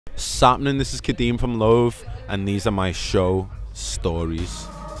Sapnin, this is Kadeem from Loathe, and these are my show stories.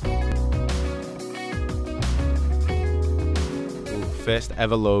 Ooh, first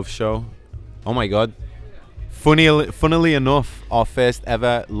ever Loathe show. Oh my god. Funnily enough, our first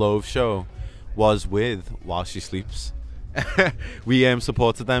ever Loathe show was with While She Sleeps. We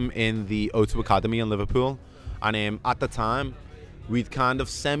supported them in the O2 Academy in Liverpool, and at the time we'd kind of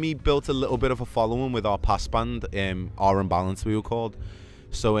semi-built a little bit of a following with our past band, R Unbalance we were called.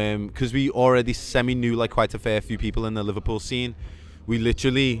 So because we already semi-knew like quite a fair few people in the Liverpool scene, we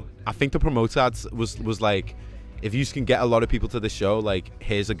literally, I think the promoter was like, if you can get a lot of people to the show, like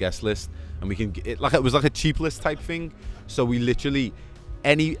here's a guest list, and we can it was like a cheap list type thing. So we literally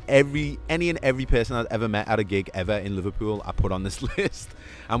any and every person I'd ever met at a gig ever in Liverpool, I put on this list,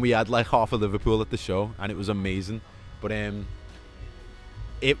 and we had like half of Liverpool at the show, and it was amazing. But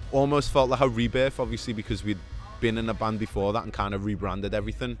it almost felt like a rebirth, obviously, because we'd been in a band before that and kind of rebranded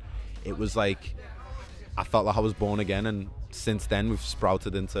everything. It was like I felt like I was born again, and since then we've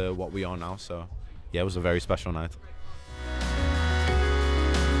sprouted into what we are now. So yeah, it was a very special night.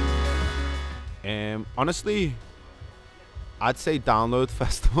 Honestly, I'd say Download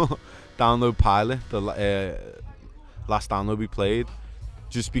Festival, Download Pilot, the last Download we played,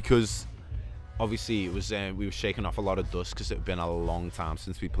 just because obviously it was we were shaking off a lot of dust because it had been a long time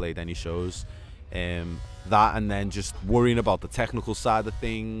since we played any shows. That, and then just worrying about the technical side of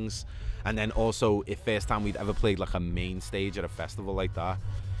things, and then also the first time we'd ever played like a main stage at a festival like that.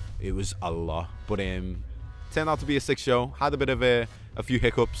 It was a lot, but turned out to be a sick show. Had a bit of a few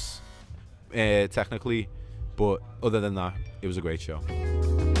hiccups technically, but other than that, it was a great show.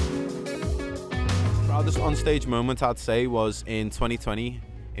 Proudest onstage moment I'd say was in 2020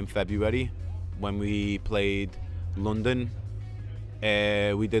 in February when we played London.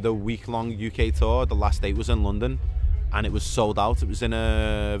 We did a week-long UK tour. The last date was in London, and it was sold out. It was in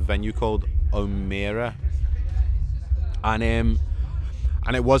a venue called Omera, and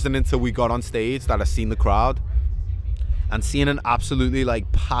it wasn't until we got on stage that I seen the crowd, and seeing an absolutely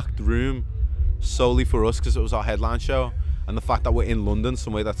like packed room solely for us because it was our headline show, and the fact that we're in London,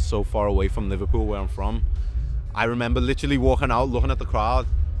 somewhere that's so far away from Liverpool where I'm from. I remember literally walking out, looking at the crowd,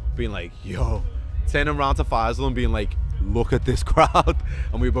 being like, yo, turning around to Faisal and being like, look at this crowd,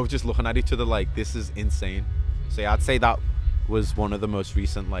 and we were both just looking at each other like, this is insane. So yeah, I'd say that was one of the most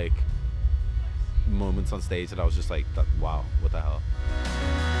recent like moments on stage that I was just like, wow, what the hell.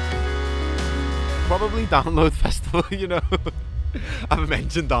 Probably Download Festival, you know. I've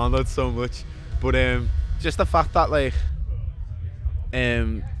mentioned Download so much, but just the fact that like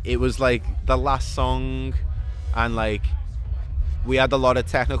it was like the last song, and like we had a lot of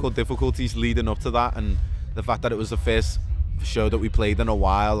technical difficulties leading up to that, and the fact that it was the first show that we played in a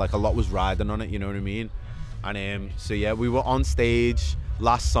while, like a lot was riding on it, you know what I mean? And so yeah, we were on stage,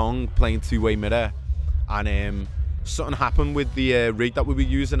 last song, playing Two-Way Mirror, and something happened with the rig that we were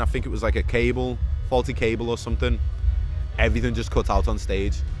using. I think it was like a cable, faulty cable or something. Everything just cut out on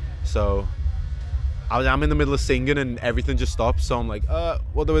stage. So I'm in the middle of singing and everything just stopped. So I'm like,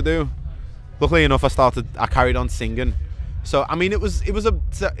 what do I do? Luckily enough, I carried on singing. So I mean, it was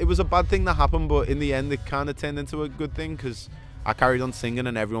a bad thing that happened, but in the end, it kind of turned into a good thing because I carried on singing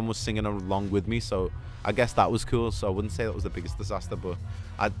and everyone was singing along with me. So I guess that was cool. So I wouldn't say that was the biggest disaster, but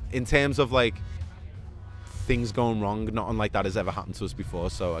in terms of like things going wrong, nothing like that has ever happened to us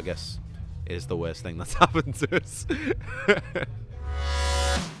before. So I guess it is the worst thing that's happened to us.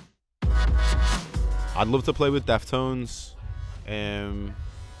 I'd love to play with Deftones.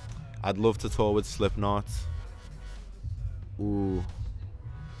 I'd love to tour with Slipknot. Ooh.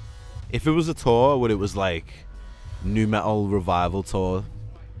 If it was a tour where it was like new metal revival tour,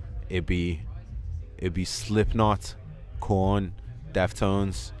 it'd be Slipknot, Korn,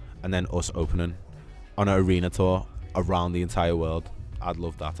 Deftones, and then us opening on an arena tour around the entire world. I'd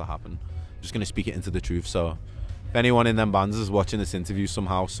love that to happen. I'm just gonna speak it into the truth. So if anyone in them bands is watching this interview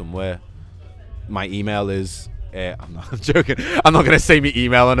somehow, somewhere, my email is I'm joking. I'm not gonna say my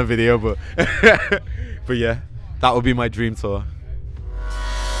email on a video, but but yeah, that would be my dream tour.